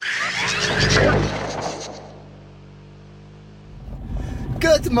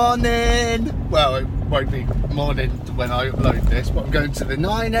Good morning! Well, it won't be morning when I upload this, but I'm going to the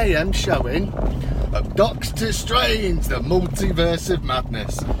 9 AM showing of Doctor Strange, the Multiverse of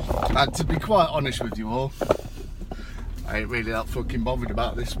Madness. And to be quite honest with you all, I ain't really that fucking bothered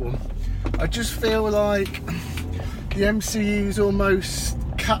about this one. I just feel like the MCU's almost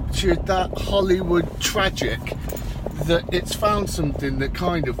captured that Hollywood tragic, that it's found something that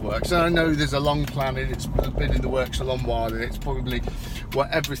kind of works. And I know there's a long plan and it's been in the works a long while, and it's probably what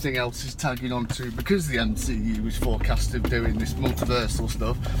everything else is tagging on to, because the MCU was forecasted doing this multiversal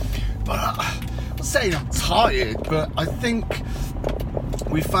stuff. But I'm not saying I'm tired, but I think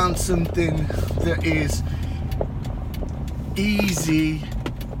we found something that is easy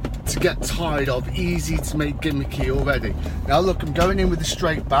to get tired of, easy to make gimmicky already. Now look, I'm going in with a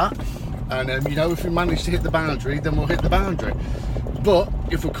straight bat, and you know, if we manage to hit the boundary, then we'll hit the boundary. But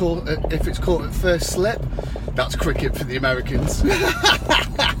if it's caught at first slip, that's cricket for the Americans. Hit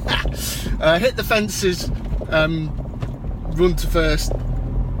the fences, run to first,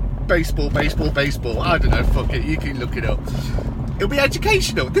 baseball. I don't know, fuck it, you can look it up. It'll be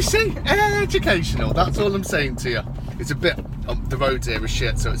educational. Educational. That's all I'm saying to you. It's a bit, the roads here are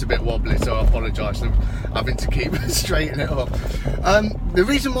shit, so it's a bit wobbly, so I apologise for having to keep straightening it up. The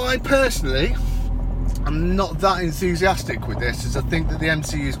reason why personally I'm not that enthusiastic with this is I think that the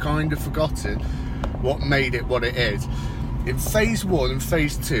MCU's kind of forgotten what made it what it is. In phase 1 and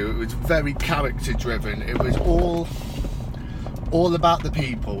phase 2, it was very character driven. It was all about the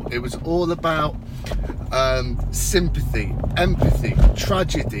people. It was all about sympathy, empathy,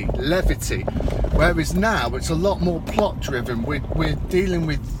 tragedy, levity. Whereas now it's a lot more plot driven. We're dealing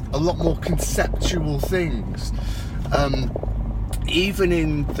with a lot more conceptual things. Even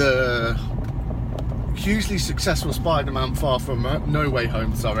in the hugely successful Spider-Man Far From No Way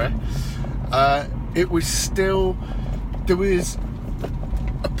Home, it was still, there was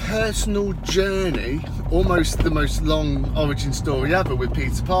a personal journey, almost the most long origin story ever with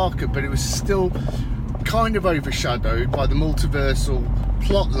Peter Parker, but it was still kind of overshadowed by the multiversal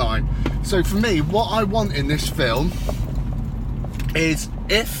plot line. So for me, what I want in this film is,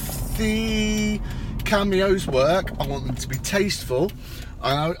 if the cameos work, I want them to be tasteful.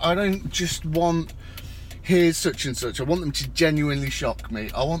 I don't just want, here's such and such. I want them to genuinely shock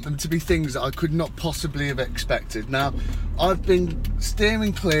me. I want them to be things that I could not possibly have expected. Now, I've been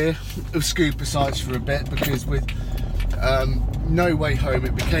steering clear of scooper sites for a bit, because with No Way Home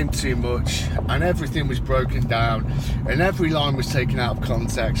it became too much, and everything was broken down, and every line was taken out of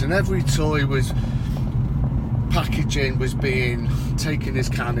context, and every toy was packaging was being taken as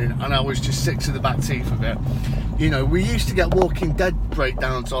canon, and I was just sick to the back teeth of it. You know, we used to get Walking Dead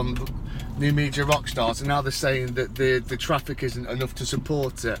breakdowns on New Media Rockstars, and now they're saying that the traffic isn't enough to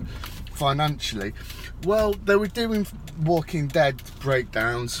support it financially. Well, they were doing Walking Dead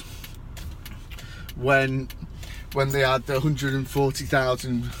breakdowns when they had the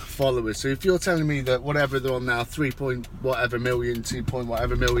 140,000 followers. So if you're telling me that whatever they're on now, 3 point whatever million, 2 point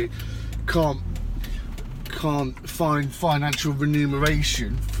whatever million, can't find financial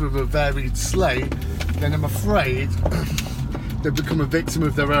remuneration for a varied slate, then I'm afraid they've become a victim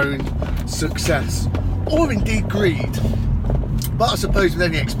of their own success, or indeed greed. But I suppose with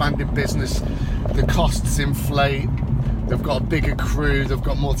any expanding business, the costs inflate. They've got a bigger crew, they've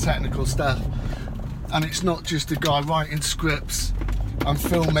got more technical staff, and it's not just a guy writing scripts and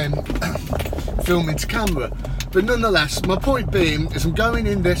filming to camera. But nonetheless, my point being is I'm going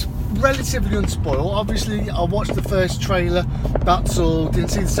in this relatively unspoiled. Obviously, I watched the first trailer, that's all. Didn't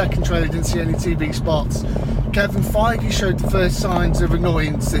see the second trailer, didn't see any TV spots. Kevin Feige showed the first signs of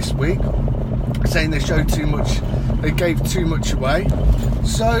annoyance this week, saying they showed too much, they gave too much away.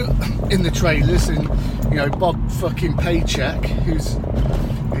 So, in the trailers, and you know, Bob fucking Paycheck, who's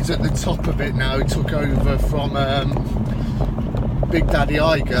at the top of it now, he took over from Big Daddy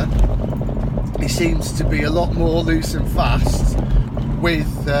Iger. He seems to be a lot more loose and fast with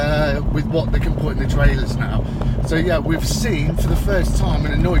what they can put in the trailers now. So yeah, we've seen for the first time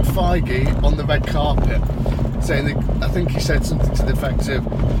an annoyed Feige on the red carpet, saying that, I think he said something to the effect of,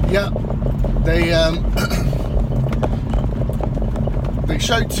 yeah, they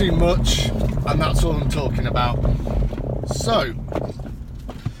showed too much, and that's all I'm talking about. So,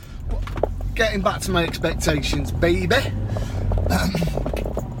 getting back to my expectations, baby.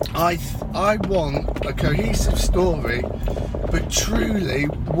 I want a cohesive story, but truly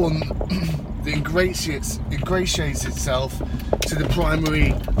one that ingratiates itself to the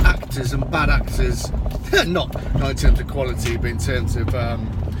primary actors and bad actors, not in terms of quality, but in terms of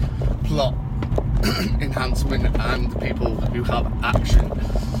plot enhancement and the people who have action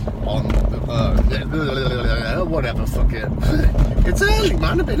on whatever, fuck it. It's early,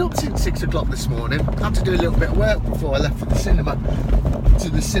 man. I've been up since 6 o'clock this morning. Had to do a little bit of work before I left for the cinema, to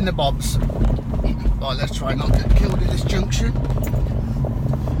the Cinnabobs. Right, let's try not to get killed at this junction.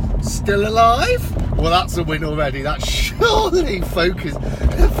 Still alive? Well, that's a win already. That surely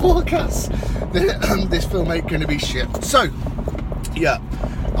forecasts that this film ain't going to be shit. So, yeah,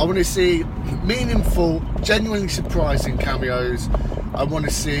 I want to see meaningful, genuinely surprising cameos. I want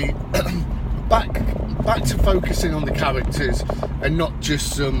to see back to focusing on the characters and not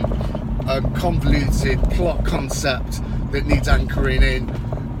just some convoluted plot concept that needs anchoring in.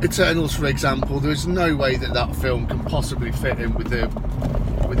 Eternals, for example, there's no way that film can possibly fit in with the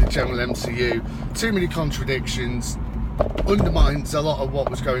general MCU. Too many contradictions, undermines a lot of what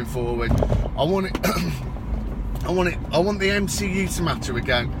was going forward. I want the MCU to matter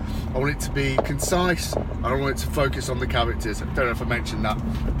again. I want it to be concise, and I want it to focus on the characters. I don't know if I mentioned that,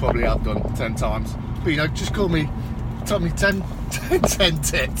 probably have done 10 times. But just call me Tommy 10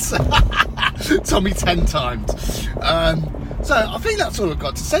 tits. Tommy 10 times. So I think that's all I've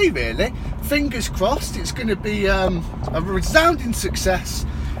got to say, really. Fingers crossed it's going to be a resounding success,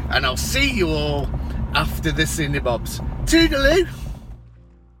 and I'll see you all after the Cinnabobs. Toodaloo!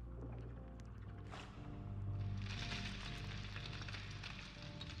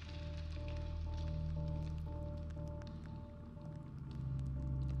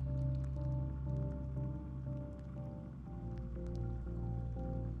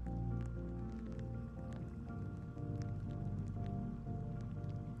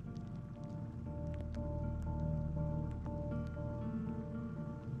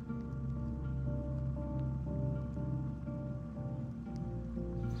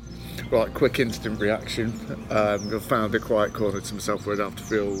 Right, quick instant reaction. I've found a quiet corner to myself where I don't have to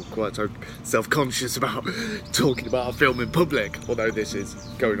feel quite so self-conscious about talking about a film in public, although this is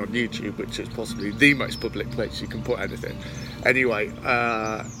going on YouTube, which is possibly the most public place you can put anything. Anyway,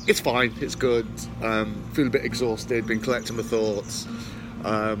 it's fine, it's good. Feel a bit exhausted, been collecting my thoughts.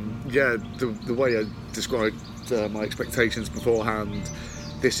 The way I described my expectations beforehand,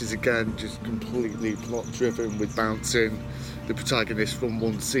 this is again just completely plot driven with bouncing the protagonist from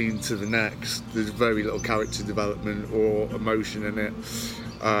one scene to the next. There's very little character development or emotion in it.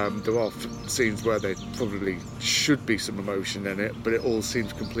 There are scenes where there probably should be some emotion in it, but it all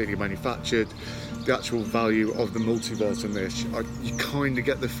seems completely manufactured. The actual value of the multiverse in this, you kind of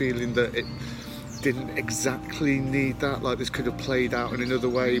get the feeling that it didn't exactly need that. Like, this could have played out in another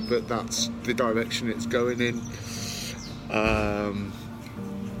way, but that's the direction it's going in.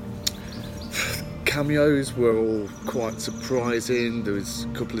 Cameos were all quite surprising. There was a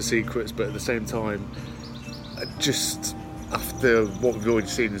couple of secrets, but at the same time, just after what we've already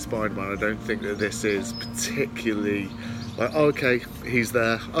seen in Spider-Man, I don't think that this is particularly like, okay, he's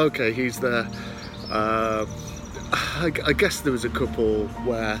there, okay, he's there. I guess there was a couple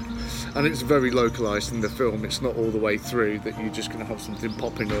where, and it's very localised in the film, it's not all the way through that you're just going to have something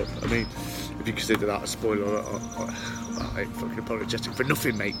popping up. I mean, if you consider that a spoiler, I ain't fucking apologetic for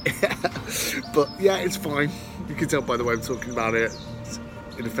nothing, mate. But yeah, it's fine. You can tell by the way I'm talking about it. It's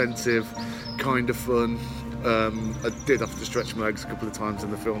inoffensive, kind of fun. I did have to stretch my legs a couple of times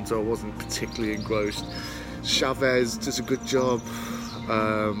in the film, so I wasn't particularly engrossed. Chavez does a good job.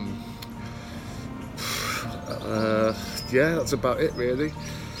 Yeah, that's about it really.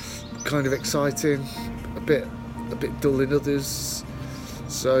 Kind of exciting, a bit dull in others.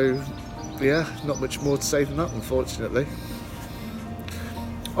 So yeah, not much more to say than that, unfortunately.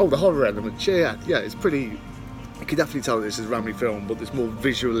 Oh, the horror element, yeah, it's pretty. You can definitely tell this is a Raimi film, but it's more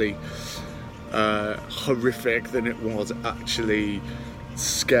visually horrific than it was actually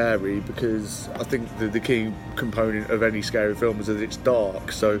scary, because I think the key component of any scary film is that it's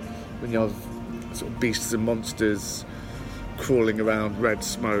dark. So when you have sort of beasts and monsters crawling around red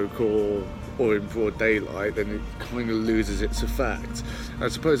smoke or in broad daylight, then it kind of loses its effect. And I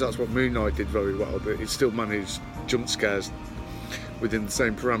suppose that's what Moon Knight did very well, but it still managed jump scares within the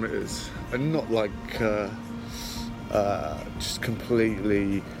same parameters, and not like just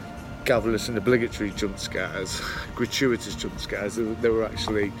completely gavelous and obligatory jump scares, gratuitous jump scares. They were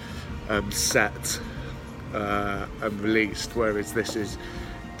actually set and released, whereas this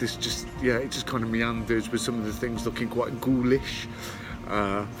just it just kind of meanders with some of the things looking quite ghoulish.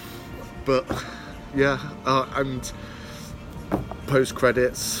 But yeah, and post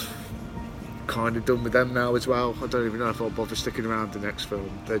credits, kind of done with them now as well. I don't even know if I'll bother sticking around the next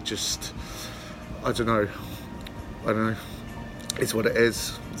film. They're just, I don't know. It's what it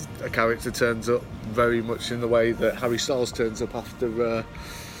is. A character turns up very much in the way that Harry Styles turns up after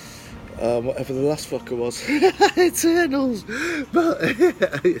whatever the last fucker was. Eternals. But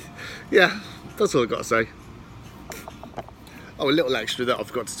yeah, that's all I've got to say. Oh, a little extra that I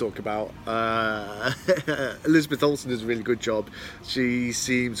forgot to talk about. Elizabeth Olsen does a really good job. She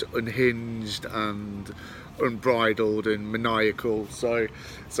seems unhinged and unbridled and maniacal. So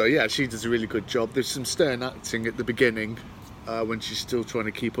yeah, she does a really good job. There's some stern acting at the beginning when she's still trying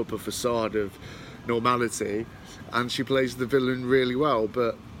to keep up a facade of normality, and she plays the villain really well.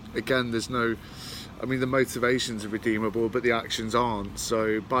 But again, there's no... I mean, the motivations are redeemable, but the actions aren't.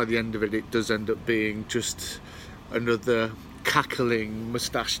 So by the end of it, it does end up being just another cackling,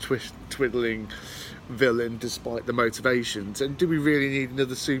 moustache twiddling villain, despite the motivations. And do we really need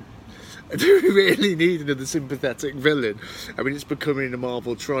another sympathetic villain? I mean, it's becoming a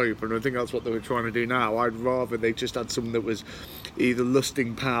Marvel trope, and I think that's what they were trying to do now. I'd rather they just had someone that was either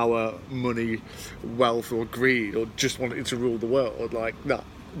lusting power, money, wealth, or greed, or just wanted to rule the world. Like, no.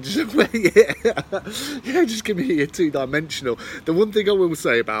 Just give me a two-dimensional. The one thing I will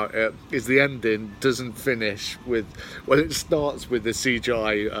say about it is the ending doesn't finish with... Well, it starts with the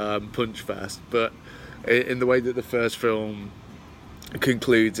CGI punch fest, but in the way that the first film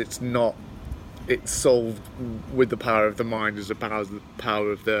concludes, it's not... It's solved with the power of the mind as the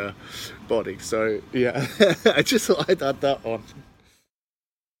power of the body. So, yeah, I just thought I'd add that on.